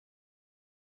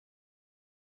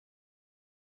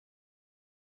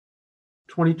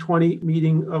2020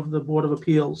 meeting of the Board of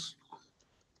Appeals.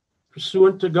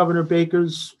 Pursuant to Governor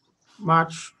Baker's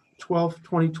March 12,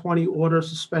 2020 order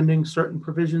suspending certain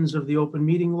provisions of the open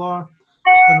meeting law,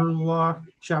 federal law,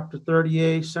 Chapter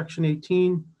 30A, Section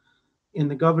 18, in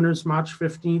the Governor's March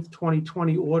 15,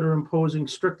 2020 order imposing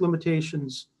strict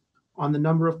limitations on the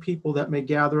number of people that may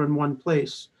gather in one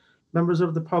place. Members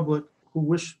of the public who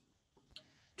wish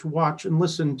to watch and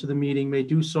listen to the meeting may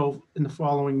do so in the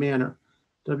following manner.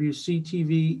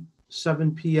 WCTV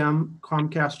 7 p.m.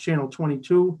 Comcast Channel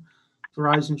 22,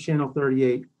 Verizon Channel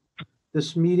 38.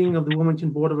 This meeting of the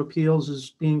Wilmington Board of Appeals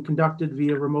is being conducted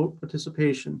via remote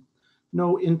participation.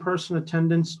 No in-person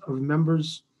attendance of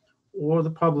members or the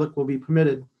public will be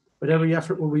permitted, but every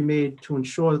effort will be made to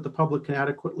ensure that the public can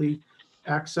adequately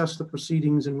access the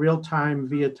proceedings in real time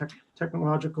via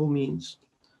technological means.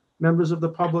 Members of the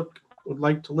public would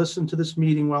like to listen to this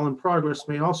meeting while in progress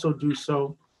may also do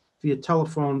so via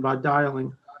telephone by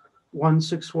dialing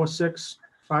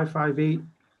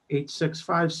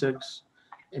 1-646-558-8656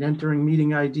 and entering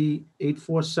meeting ID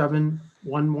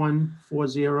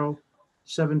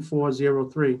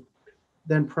 847-1140-7403.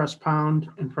 Then press pound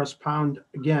and press pound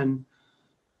again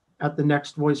at the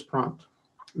next voice prompt.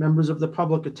 Members of the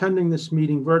public attending this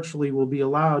meeting virtually will be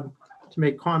allowed to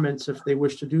make comments if they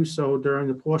wish to do so during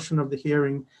the portion of the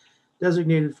hearing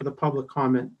designated for the public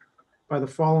comment by the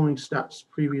following steps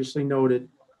previously noted.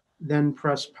 Then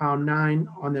press pound 9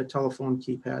 on their telephone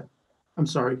keypad. I'm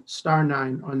sorry, star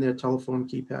 9 on their telephone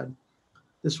keypad.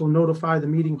 This will notify the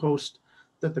meeting host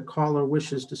that the caller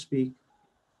wishes to speak.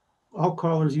 All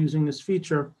callers using this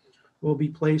feature will be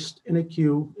placed in a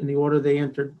queue in the order they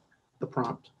entered the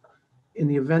prompt. In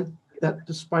the event that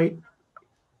despite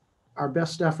our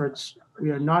best efforts, we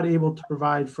are not able to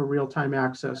provide for real-time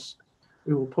access,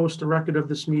 we will post a record of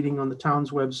this meeting on the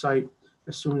town's website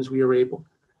as soon as we are able.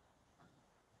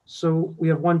 So we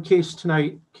have one case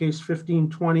tonight, case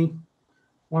 1520,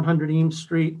 100 Eames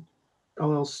Street,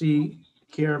 LLC,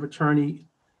 care of attorney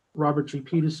Robert G.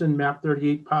 Peterson, map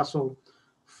 38, parcel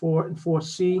 4 and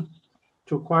 4C,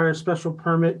 to acquire a special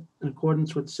permit in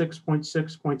accordance with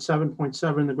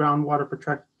 6.6.7.7, the groundwater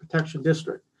protection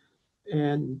district.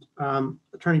 And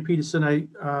Attorney Peterson, I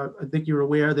think you're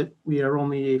aware that we are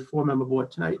only a 4-member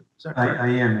board tonight. Is that correct? I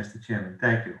am, Mr. Chairman.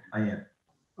 Thank you. I am.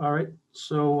 All right.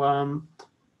 So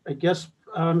I guess,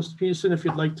 Mr. Peterson, if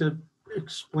you'd like to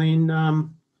explain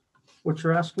what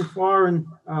you're asking for and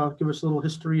give us a little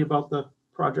history about the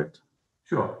project.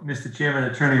 Sure. Mr. Chairman,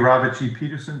 Attorney Robert G.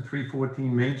 Peterson,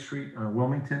 314 Main Street,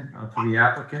 Wilmington, for the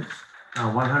applicant,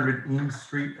 100 Eames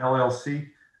Street, LLC.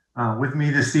 With me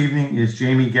this evening is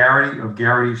Jamie Garrity of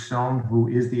Garrity Stone, who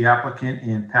is the applicant,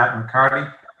 and Pat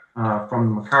McCarty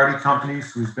from the McCarty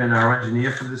Companies, who's been our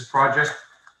engineer for this project.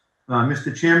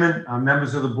 Mr. Chairman,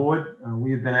 members of the board,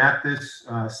 we have been at this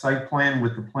site plan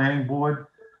with the Planning Board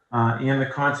and the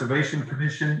Conservation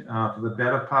Commission for the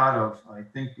better part of, I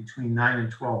think, between 9 and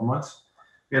 12 months.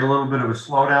 We had a little bit of a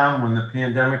slowdown when the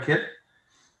pandemic hit.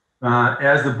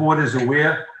 As the board is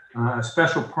aware, a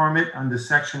special permit under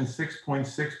section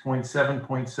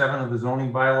 6.6.7.7 of the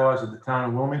zoning bylaws of the town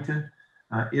of Wilmington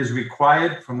is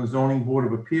required from the Zoning Board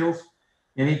of Appeals.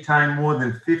 Anytime more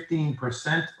than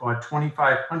 15% or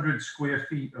 2,500 square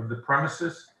feet of the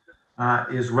premises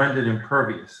is rendered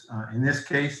impervious. In this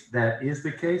case, that is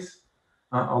the case.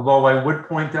 Although I would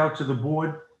point out to the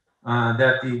board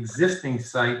that the existing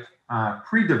site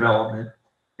pre-development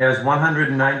has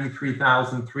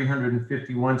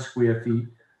 193,351 square feet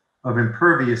of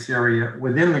impervious area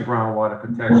within the groundwater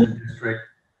protection district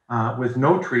with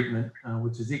no treatment,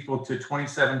 which is equal to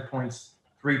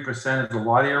 27.3% of the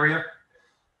lot area.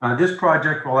 This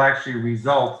project will actually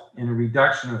result in a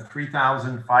reduction of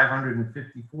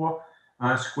 3,554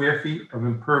 square feet of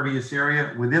impervious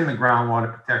area within the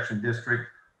groundwater protection district,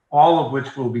 all of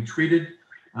which will be treated,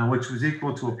 which was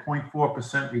equal to a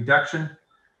 0.4% reduction.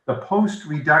 The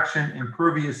post-reduction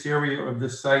impervious area of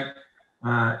this site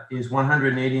is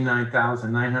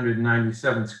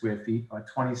 189,997 square feet, or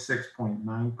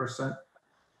 26.9%.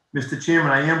 Mr.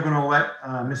 Chairman, I am going to let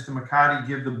Mr. McCarty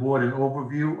give the board an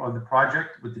overview of the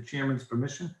project with the chairman's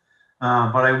permission.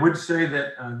 But I would say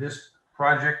that this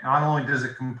project, not only does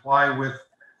it comply with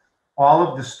all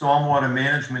of the stormwater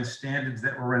management standards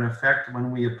that were in effect when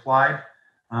we applied,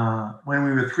 when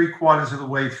we were 3/4 of the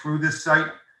way through this site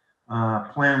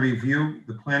plan review,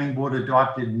 the planning board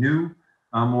adopted new,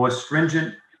 more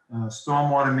stringent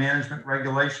stormwater management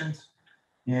regulations.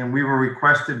 And we were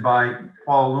requested by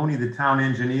Paul Looney, the town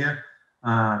engineer,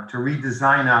 to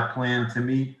redesign our plan to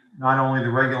meet not only the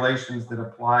regulations that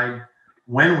applied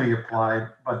when we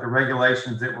applied, but the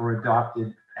regulations that were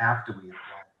adopted after we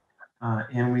applied.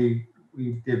 And we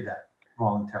we did that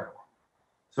voluntarily.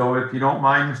 So if you don't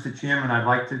mind, Mr. Chairman, I'd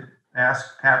like to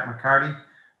ask Pat McCarty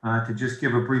to just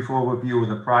give a brief overview of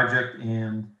the project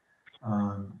and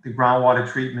the groundwater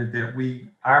treatment that we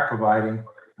are providing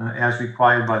as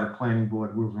required by the planning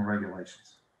board rules and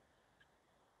regulations.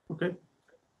 Okay.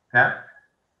 Pat?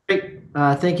 Great.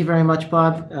 Thank you very much,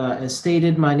 Bob. As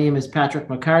stated, my name is Patrick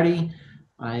McCarty.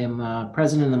 I am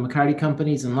president of the McCarty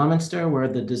Companies in Leominster. We're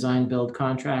the design build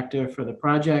contractor for the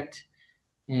project.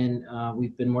 And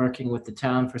we've been working with the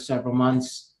town for several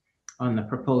months on the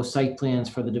proposed site plans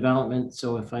for the development.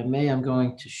 So if I may, I'm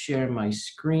going to share my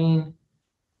screen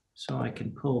so I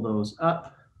can pull those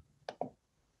up.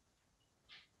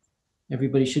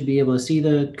 Everybody should be able to see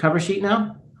the cover sheet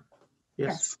now?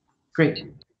 Yes.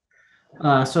 Great.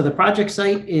 So the project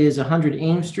site is 100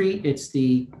 Ames Street. It's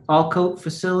the all-coat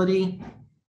facility.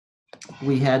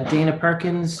 We had Dana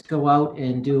Perkins go out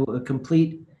and do a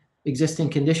complete existing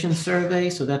condition survey.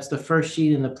 So that's the first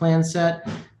sheet in the plan set.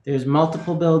 There's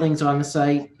multiple buildings on the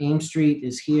site. Ames Street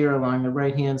is here along the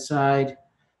right-hand side.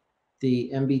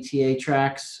 The MBTA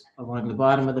tracks along the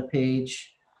bottom of the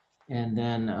page. And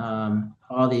then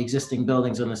all the existing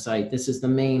buildings on the site. This is the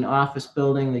main office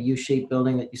building, the U-shaped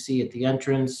building that you see at the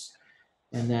entrance,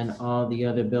 and then all the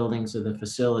other buildings of the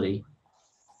facility.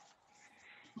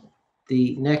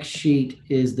 The next sheet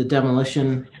is the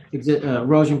demolition,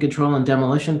 erosion control and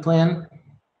demolition plan.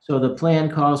 So the plan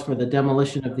calls for the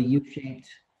demolition of the U-shaped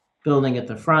building at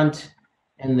the front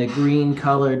and the green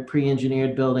colored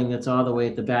pre-engineered building that's all the way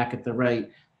at the back at the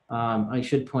right. I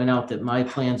should point out that my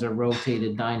plans are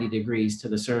rotated 90 degrees to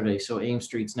the survey. So Ames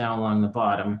Street's now along the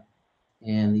bottom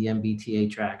and the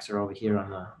MBTA tracks are over here on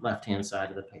the left-hand side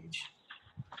of the page.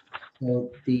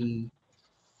 So the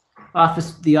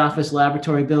office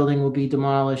laboratory building will be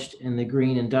demolished and the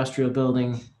green industrial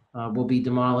building will be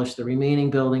demolished. The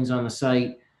remaining buildings on the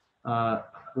site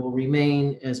will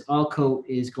remain as Allcoat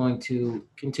is going to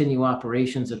continue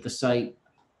operations at the site.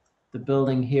 The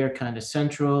building here kind of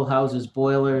central houses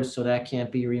boilers, so that can't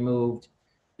be removed.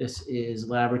 This is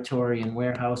laboratory and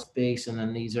warehouse space, and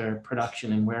then these are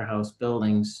production and warehouse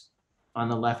buildings on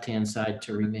the left-hand side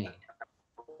to remain.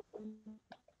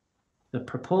 The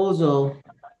proposal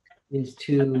is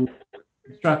to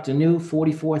construct a new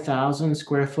 44,000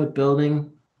 square foot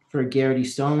building for Garrity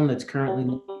Stone that's currently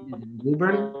located in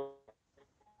Woburn.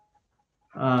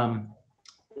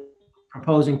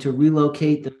 Proposing to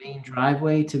relocate the main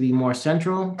driveway to be more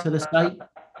central to the site.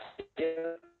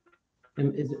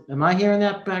 Am I hearing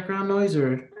that background noise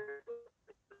or?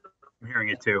 I'm hearing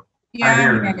it too. Yeah, hear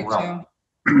I'm it hearing as it well.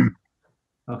 too.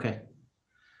 Okay.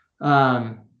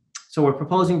 So we're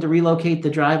proposing to relocate the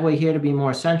driveway here to be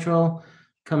more central.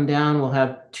 Come down, we'll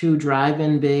have 2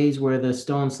 drive-in bays where the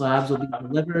stone slabs will be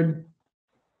delivered.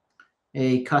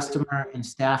 A customer and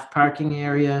staff parking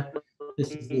area.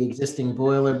 This is the existing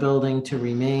boiler building to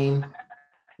remain.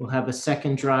 We'll have a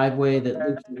second driveway that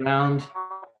loops around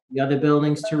the other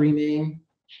buildings to remain.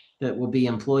 That will be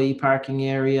employee parking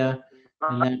area,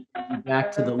 and then back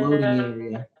to the loading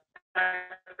area.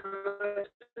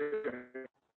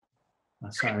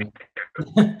 Sorry.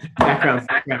 Background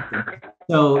distracting.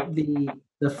 So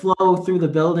the flow through the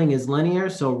building is linear,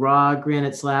 so raw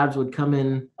granite slabs would come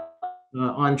in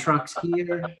on trucks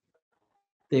here.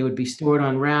 They would be stored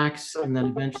on racks and then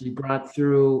eventually brought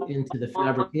through into the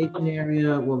fabrication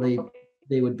area where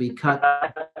they would be cut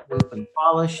and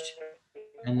polished.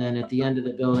 And then at the end of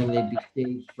the building, they'd be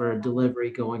staged for a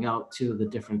delivery going out to the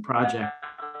different projects.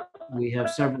 We have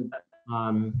several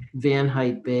van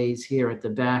height bays here at the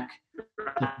back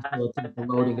to facilitate the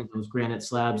loading of those granite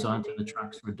slabs onto the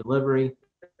trucks for delivery.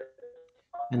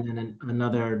 And then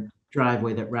another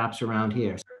driveway that wraps around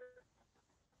here.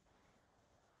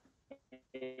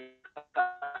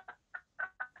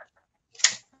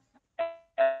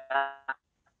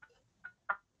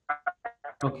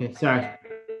 Okay, sorry.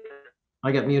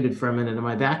 I got muted for a minute. Am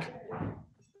I back?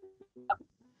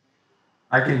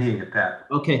 I can hear you, Pat.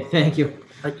 Okay, thank you.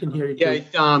 I can hear you too.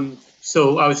 Yeah,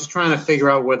 so I was just trying to figure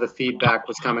out where the feedback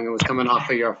was coming. It was coming off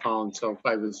of your phone, so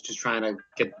I was just trying to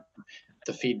get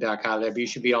the feedback out of there, but you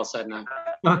should be all set now.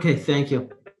 Okay, thank you.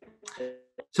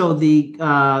 So the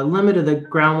limit of the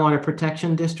groundwater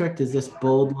protection district is this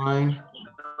bold line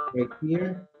right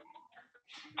here.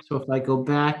 So if I go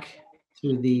back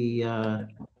to the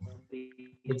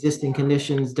existing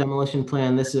conditions demolition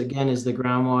plan, this again is the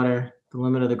groundwater, the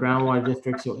limit of the groundwater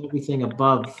district. So everything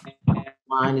above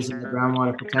line is in the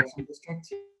groundwater protection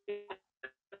district.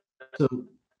 So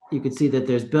you can see that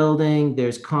there's building,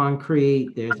 there's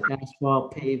concrete, there's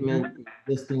asphalt pavement,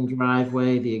 the existing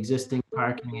driveway, the existing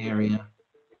parking area.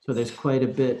 So there's quite a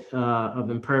bit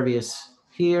of impervious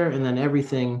here, and then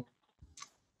everything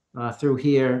through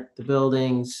here, the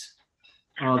buildings,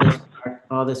 all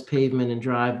this pavement and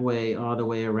driveway all the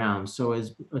way around. So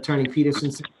as Attorney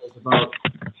Peterson said, there's about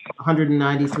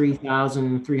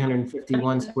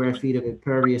 193,351 square feet of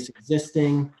impervious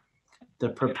existing. The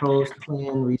proposed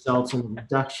plan results in a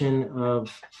reduction of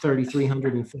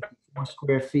 3,354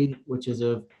 square feet, which is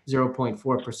a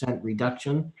 0.4%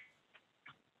 reduction.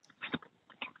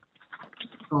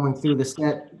 Going through the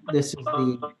set, this is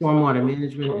the stormwater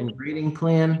management and grading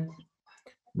plan.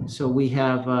 So we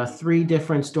have 3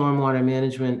 different stormwater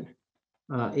management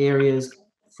areas.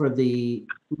 For the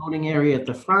loading area at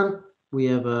the front, we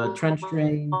have a trench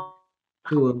drain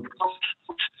to a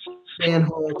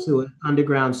manhole to an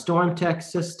underground storm tech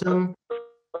system.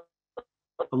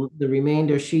 The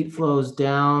remainder sheet flows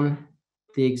down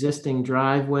the existing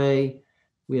driveway.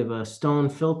 We have a stone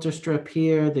filter strip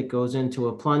here that goes into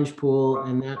a plunge pool,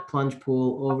 and that plunge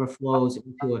pool overflows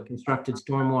into a constructed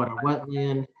stormwater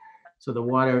wetland. So the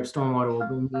stormwater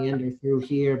will meander through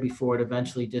here before it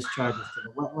eventually discharges to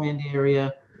the wetland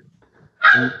area.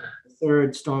 And the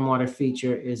third stormwater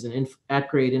feature is an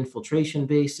at-grade infiltration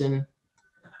basin.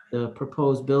 The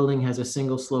proposed building has a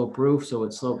single slope roof, so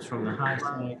it slopes from the high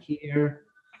side here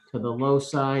to the low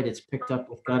side. It's picked up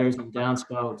with gutters and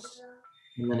downspouts,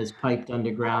 and then is piped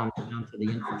underground down to the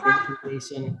infiltration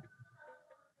basin.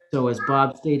 So as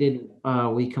Bob stated,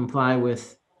 we comply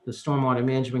with the stormwater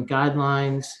management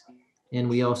guidelines, and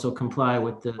we also comply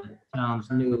with the town's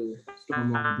new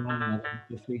stormwater bylaw that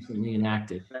was just recently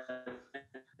enacted.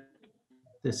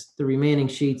 The remaining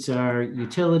sheets are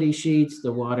utility sheets,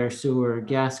 the water, sewer,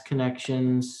 gas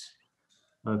connections,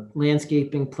 a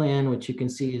landscaping plan, which you can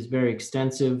see is very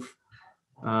extensive.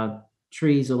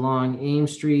 Trees along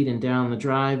Ames Street and down the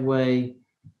driveway,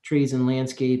 trees and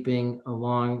landscaping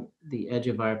along the edge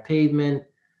of our pavement,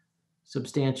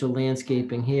 substantial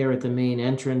landscaping here at the main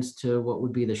entrance to what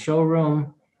would be the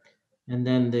showroom. And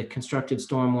then the constructed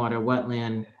stormwater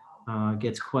wetland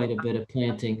gets quite a bit of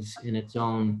plantings in its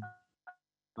own,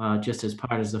 just as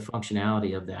part of the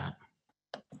functionality of that.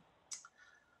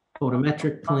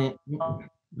 Photometric plan, I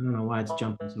don't know why it's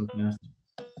jumping so fast.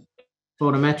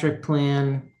 Photometric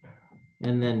plan,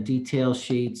 and then detail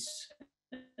sheets.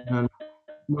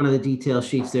 One of the detail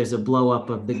sheets, there's a blow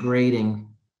up of the grading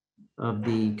of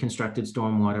the constructed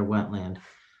stormwater wetland.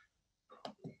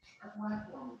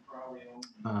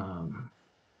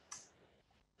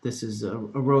 This is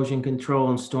erosion control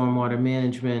and stormwater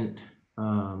management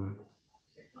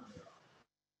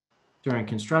during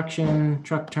construction,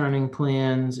 truck turning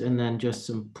plans, and then just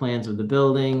some plans of the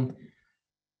building.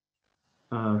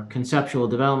 Conceptual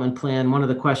development plan. One of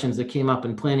the questions that came up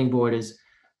in planning board is,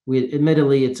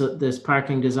 admittedly, this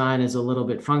parking design is a little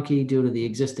bit funky due to the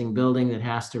existing building that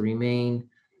has to remain.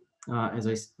 As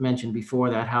I mentioned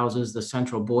before, that houses the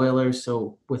central boilers.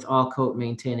 So with all coat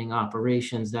maintaining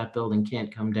operations, that building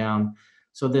can't come down.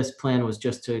 So this plan was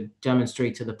just to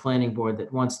demonstrate to the planning board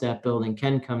that once that building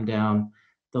can come down,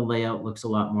 the layout looks a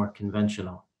lot more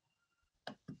conventional.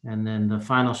 And then the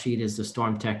final sheet is the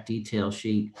storm tech detail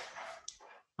sheet.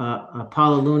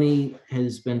 Paolo Looney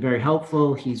has been very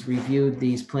helpful. He's reviewed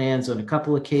these plans on a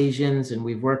couple occasions, and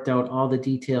we've worked out all the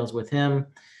details with him.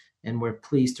 And we're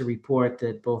pleased to report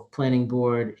that both Planning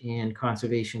Board and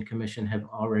Conservation Commission have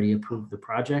already approved the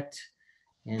project.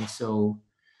 And so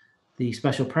the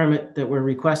special permit that we're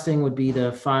requesting would be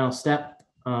the final step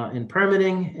in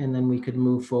permitting, and then we could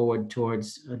move forward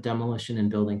towards demolition and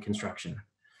building construction.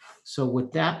 So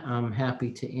with that, I'm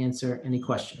happy to answer any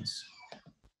questions.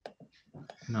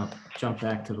 And I'll jump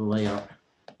back to the layout.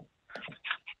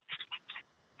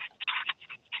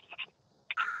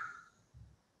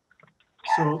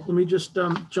 So let me just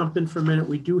jump in for a minute.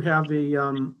 We do have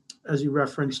as you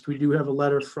referenced, we do have a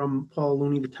letter from Paul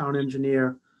Looney, the town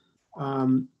engineer.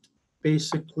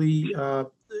 Basically,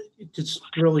 it's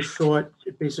really short.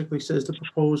 It basically says the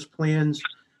proposed plans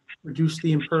reduce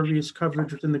the impervious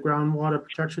coverage within the groundwater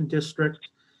protection district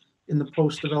in the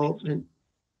post-development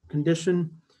condition.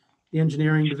 The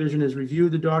engineering division has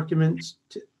reviewed the documents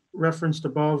referenced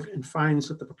above and finds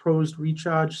that the proposed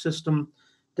recharge system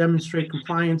demonstrate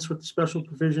compliance with the special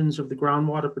provisions of the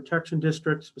groundwater protection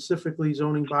district, specifically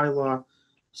zoning bylaw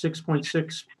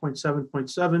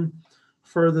 6.6.7.7.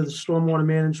 Further, the stormwater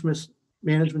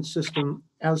management system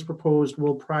as proposed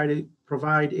will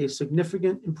provide a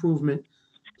significant improvement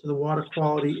to the water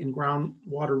quality and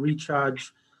groundwater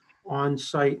recharge on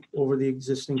site over the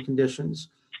existing conditions.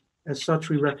 As such,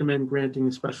 we recommend granting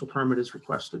the special permit as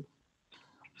requested.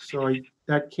 So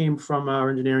that came from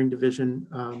our engineering division,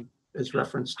 as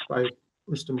referenced by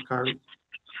Mr. McCarty.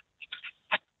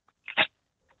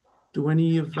 Do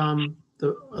any of the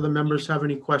the other members have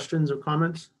any questions or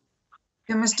comments?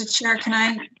 Yeah, Mr. Chair, can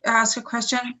I ask a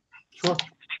question? Sure.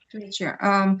 Through the chair.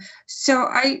 So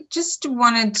I just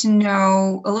wanted to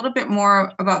know a little bit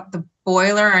more about the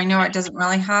boiler. I know it doesn't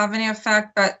really have any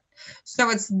effect, but so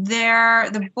it's there,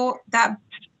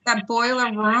 that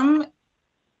boiler room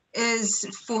is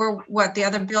for what, the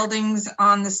other buildings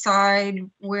on the side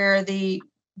where the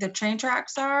train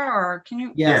tracks are, or can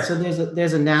you? Yeah, so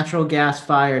there's a natural gas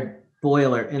fired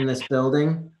boiler in this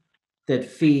building that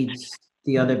feeds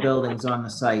the other buildings on the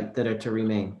site that are to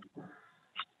remain.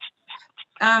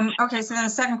 Okay, so then the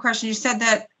second question, you said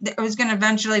that it was going to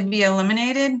eventually be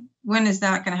eliminated. When is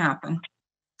that going to happen?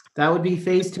 That would be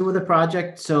phase 2 of the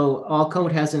project. So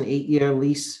Allcoat has an 8-year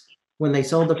lease. When they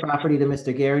sold the property to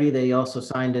Mr. Garrity, they also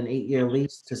signed an 8-year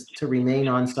lease to remain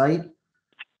on site.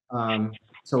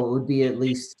 So it would be at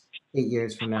least 8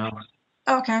 years from now.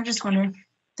 Okay, I'm just wondering.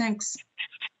 Thanks.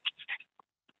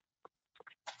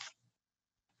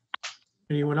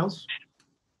 Anyone else?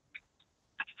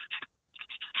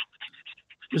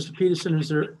 Mr. Peterson, is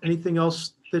there anything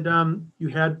else that you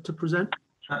had to present?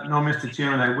 No, Mr.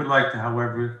 Chairman, I would like to,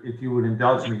 however, if you would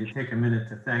indulge me, to take a minute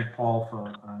to thank Paul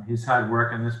for his hard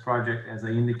work on this project. As I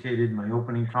indicated in my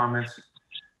opening comments,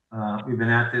 we've been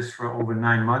at this for over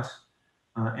 9 months.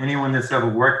 Anyone that's ever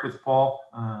worked with Paul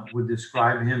would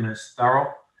describe him as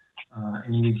thorough.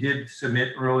 And we did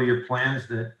submit earlier plans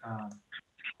that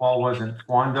Paul wasn't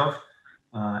fond of,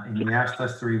 and he asked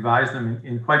us to revise them.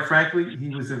 And quite frankly,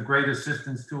 he was of great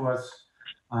assistance to us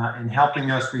in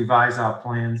helping us revise our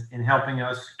plans, and helping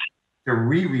us to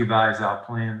revise our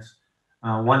plans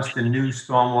once the new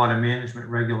stormwater management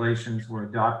regulations were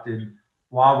adopted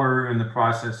while we were in the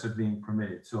process of being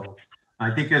permitted. So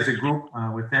I think as a group,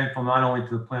 we're thankful not only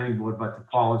to the planning board, but to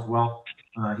Paul as well.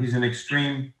 He's an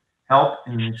extreme help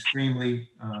and an extremely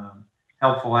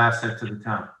helpful asset to the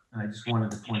town. And I just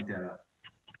wanted to point that out.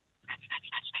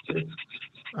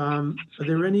 Are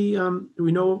there any, do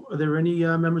we know, are there any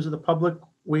members of the public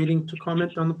waiting to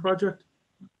comment on the project?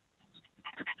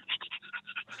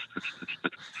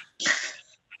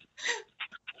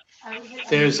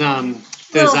 There's Little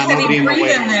nobody in the heavy breathing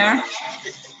waiting room. there.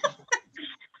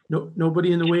 No,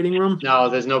 nobody in the waiting room? No,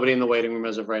 there's nobody in the waiting room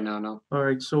as of right now, no. All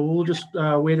right, so we'll just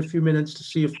wait a few minutes to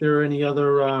see if there are any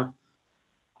other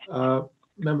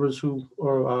members who,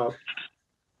 or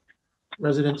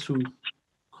residents who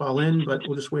call in, but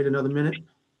we'll just wait another minute.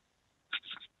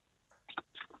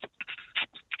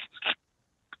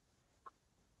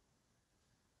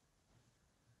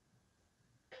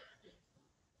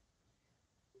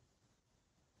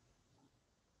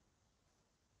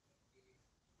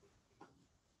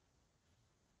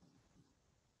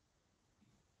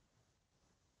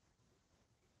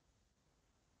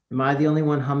 Am I the only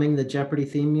one humming the Jeopardy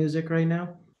theme music right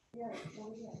now?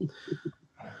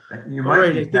 You All might right,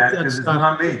 I be, think Pat, that's, because it's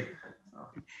not me.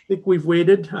 I think we've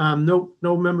waited. No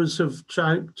members have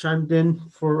chimed in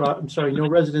for, I'm sorry, no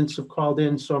residents have called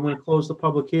in, so I'm going to close the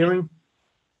public hearing.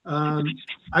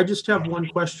 I just have one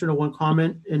question or one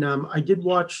comment, and I did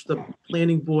watch the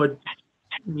planning board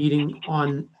meeting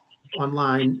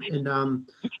online, and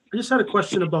I just had a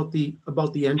question about the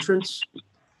entrance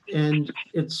and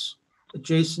its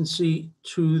adjacency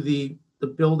to the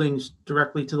buildings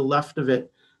directly to the left of it.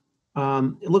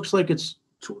 It looks like it's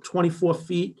 24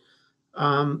 feet.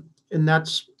 And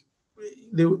that's,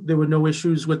 there were no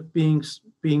issues with being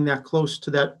that close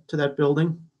to that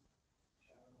building?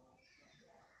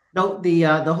 No,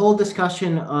 the whole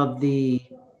discussion of the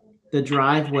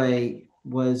driveway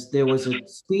was, there was a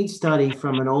speed study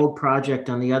from an old project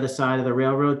on the other side of the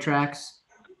railroad tracks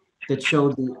that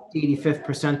showed the 85th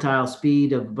percentile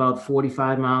speed of about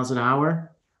 45 miles an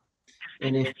hour.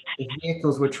 And if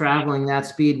vehicles were traveling that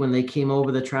speed when they came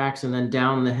over the tracks and then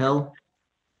down the hill,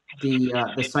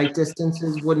 the sight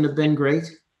distances wouldn't have been great.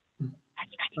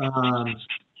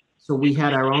 So we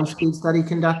had our own speed study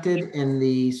conducted, and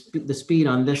the speed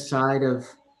on this side of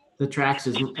the tracks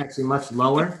is actually much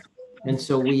lower. And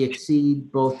so we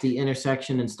exceed both the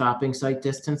intersection and stopping sight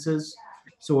distances.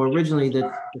 So originally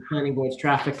the planning board's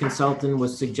traffic consultant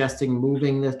was suggesting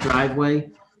moving the driveway.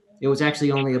 It was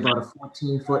actually only about a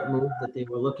 14-foot move that they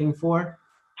were looking for.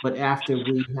 But after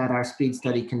we had our speed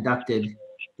study conducted,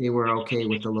 they were okay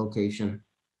with the location.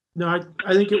 No,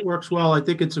 I think it works well. I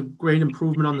think it's a great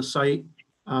improvement on the site.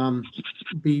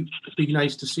 Be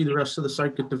nice to see the rest of the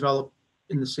site get developed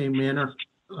in the same manner.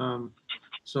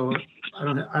 So I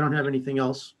don't have anything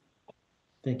else.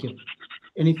 Thank you.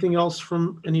 Anything else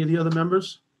from any of the other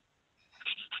members?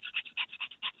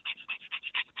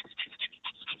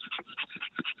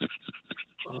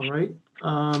 All right.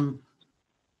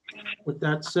 With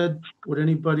that said, would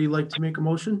anybody like to make a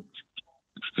motion?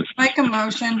 Make a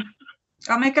motion.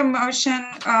 I'll make a motion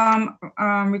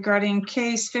regarding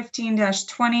case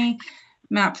 15-20,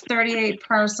 map 38,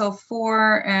 parcel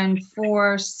 4 and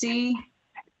 4C,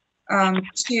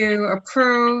 to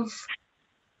approve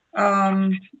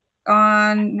on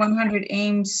 100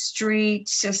 Ames Street,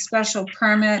 a special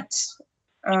permit,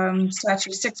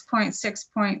 statute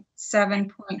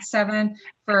 6.6.7.7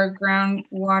 for a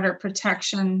groundwater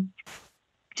protection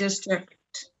district.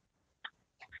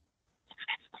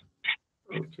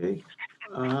 Okay.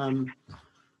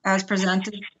 As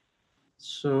presented.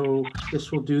 So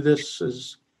this will do this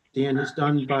as Dan has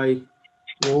done by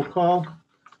roll call.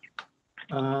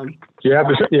 You have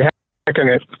to second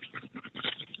it.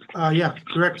 Yeah,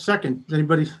 correct. Second. Does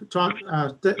anybody, Tom?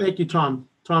 Thank you, Tom.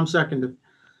 Tom seconded.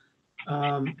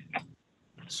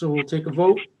 So we'll take a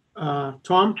vote.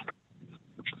 Tom,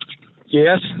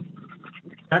 Yes.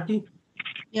 Jackie,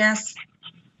 Yes.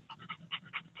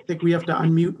 I think we have to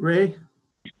unmute Ray.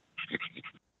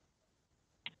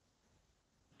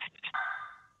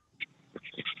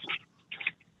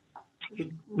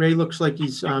 Ray looks like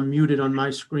he's muted on my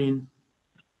screen.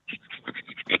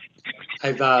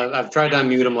 I've tried to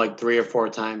unmute him like 3 or 4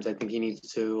 times. I think he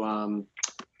needs to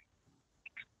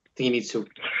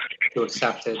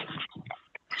accept it.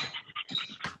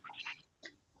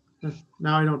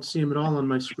 Now I don't see him at all on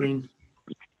my screen.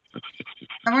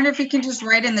 I wonder if you can just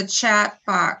write in the chat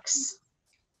box.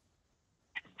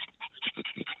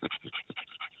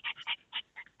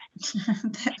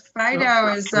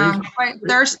 Fido is quite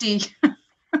thirsty.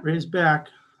 Ray's back.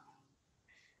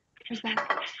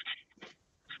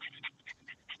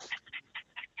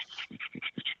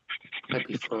 Might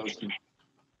be frozen.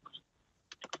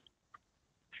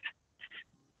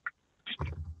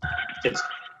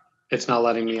 It's not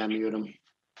letting me unmute him.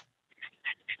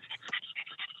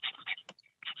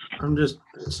 I'm just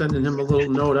sending him a little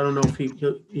note. I don't know if he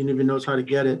even knows how to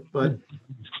get it, but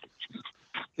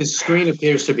His screen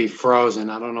appears to be frozen.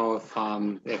 I don't know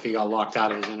if he got locked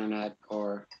out of his internet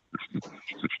or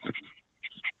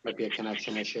might be a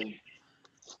connection issue.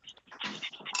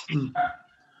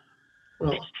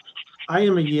 well, I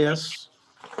am a yes,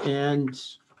 and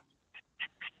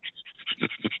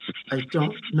I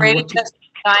don't know Brady what to, just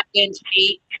signed in to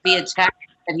me via text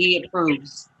that he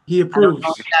approves. he I don't approves.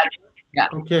 know if that- Yeah.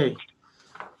 Okay.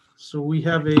 So we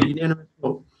have a unanimous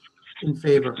vote in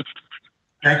favor.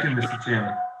 Thank you, Mr.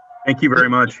 Chairman. Thank you very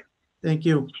much. Thank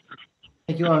you.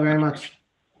 Thank you all very much.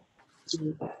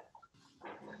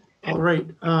 All right,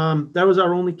 that was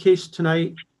our only case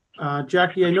tonight.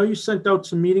 Jackie, I know you sent out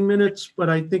some meeting minutes, but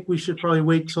I think we should probably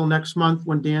wait till next month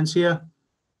when Dan's here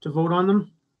to vote on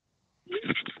them.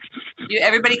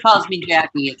 Everybody calls me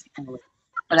Jackie. It's Kelly.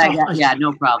 But yeah,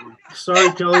 no problem.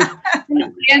 Sorry, Kelly.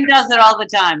 Dan does it all the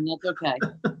time. That's okay.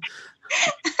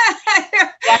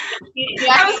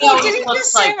 I was like, did he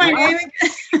just say my name again?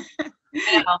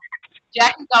 You know,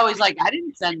 Jackie's always like, I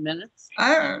didn't send minutes.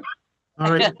 All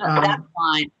right. That's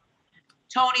fine.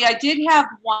 Tony, I did have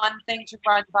one thing to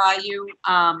run by you.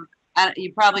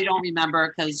 You probably don't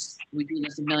remember because we do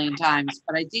this a million times,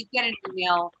 but I did get an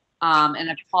email and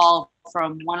a call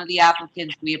from one of the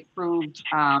applicants. We approved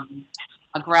a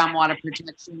groundwater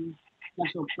protection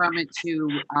special permit to,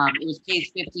 it was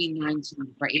case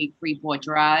 1519 for 8 Freeport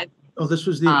Drive. Oh, this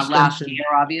was the Last extension. year,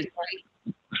 obviously.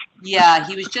 Yeah,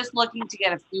 he was just looking to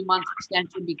get a few months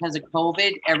extension because of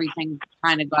COVID. Everything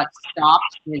kind of got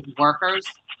stopped. His workers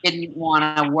didn't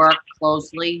want to work close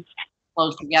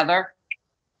together.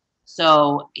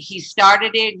 So he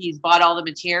started it. He's bought all the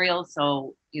materials.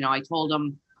 So, you know, I told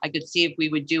him I could see if we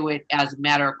would do it as a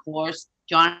matter of course.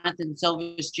 Jonathan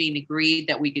Silverstein agreed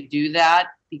that we could do that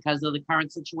because of the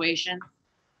current situation.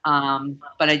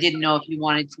 But I didn't know if you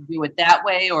wanted to do it that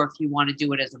way or if you want to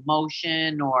do it as a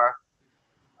motion or.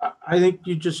 I think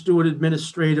you just do it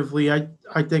administratively. I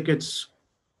think it's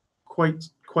quite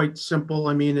simple.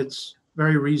 I mean, it's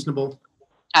very reasonable.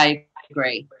 I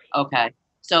agree. Okay.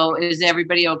 So is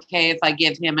everybody okay if I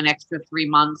give him an extra 3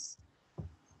 months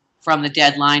from the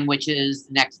deadline, which is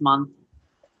next month?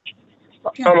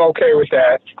 I'm okay with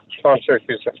that. Oh, sure,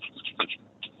 Susan.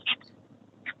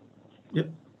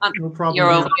 Yep. No problem.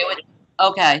 You're okay with it?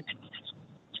 Okay.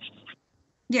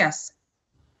 Yes.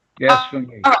 Yes, for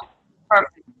me. All right.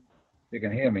 Perfect. You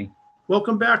can hear me.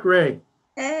 Welcome back, Ray.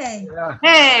 Hey. Yeah.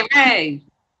 Hey, Ray.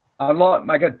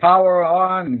 I get power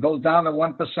on, goes down to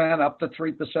 1%, up to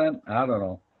 3%. I don't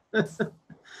know.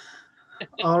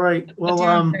 All right. Well,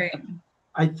 Doing great.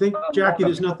 I think, Jackie,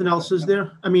 there's nothing else, is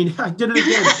there? I mean, I did it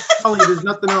again. Kelly, there's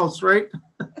nothing else, right?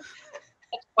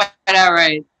 Quite all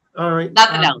right. All right.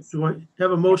 Nothing else. Do I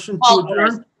have a motion to Well,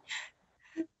 adjourn?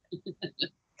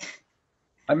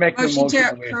 I make the Motion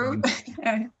to motion. approve.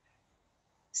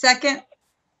 Second,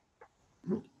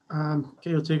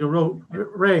 Okay, we'll take a vote.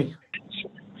 Ray,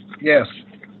 Yes.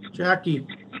 Jackie,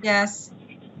 yes.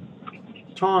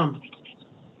 Tom,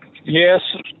 Yes.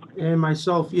 and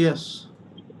myself, yes.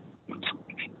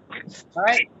 All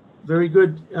right. Very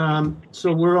good.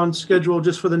 So we're on schedule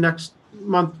just for the next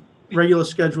month, regular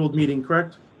scheduled meeting,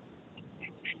 correct?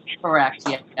 Correct.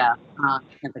 Yeah.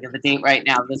 Can't think of the date right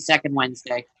now. The second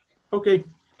Wednesday. Okay,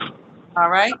 All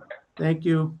right. thank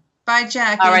you. Bye,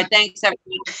 Jackie. All right. Thanks,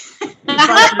 everyone.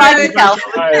 Bye, Bye, Mikel.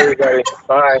 Bye, everybody.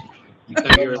 Bye.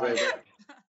 Thank you, everybody.